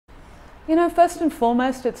You know, first and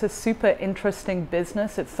foremost, it's a super interesting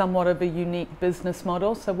business. It's somewhat of a unique business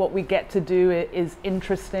model. So what we get to do is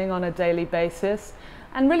interesting on a daily basis.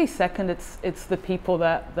 And really second, it's the people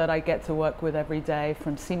that I get to work with every day,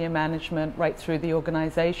 from senior management right through the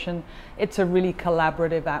organization. It's a really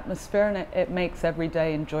collaborative atmosphere, and it makes every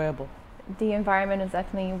day enjoyable. The environment is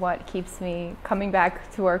definitely what keeps me coming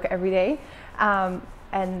back to work every day.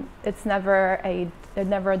 And it's never a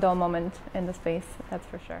dull moment in the space, that's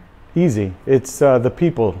for sure. Easy. It's the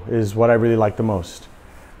people is what I really like the most.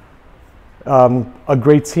 A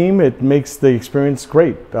great team, it makes the experience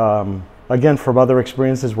great. Again, from other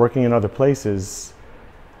experiences working in other places,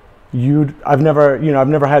 I've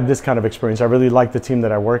never had this kind of experience. I really like the team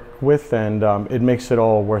that I work with, and it makes it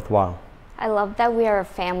all worthwhile. I love that we are a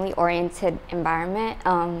family-oriented environment.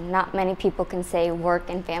 Not many people can say work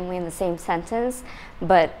and family in the same sentence,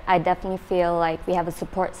 but I definitely feel like we have a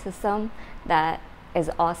support system that is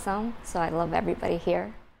awesome, so I love everybody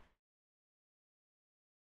here.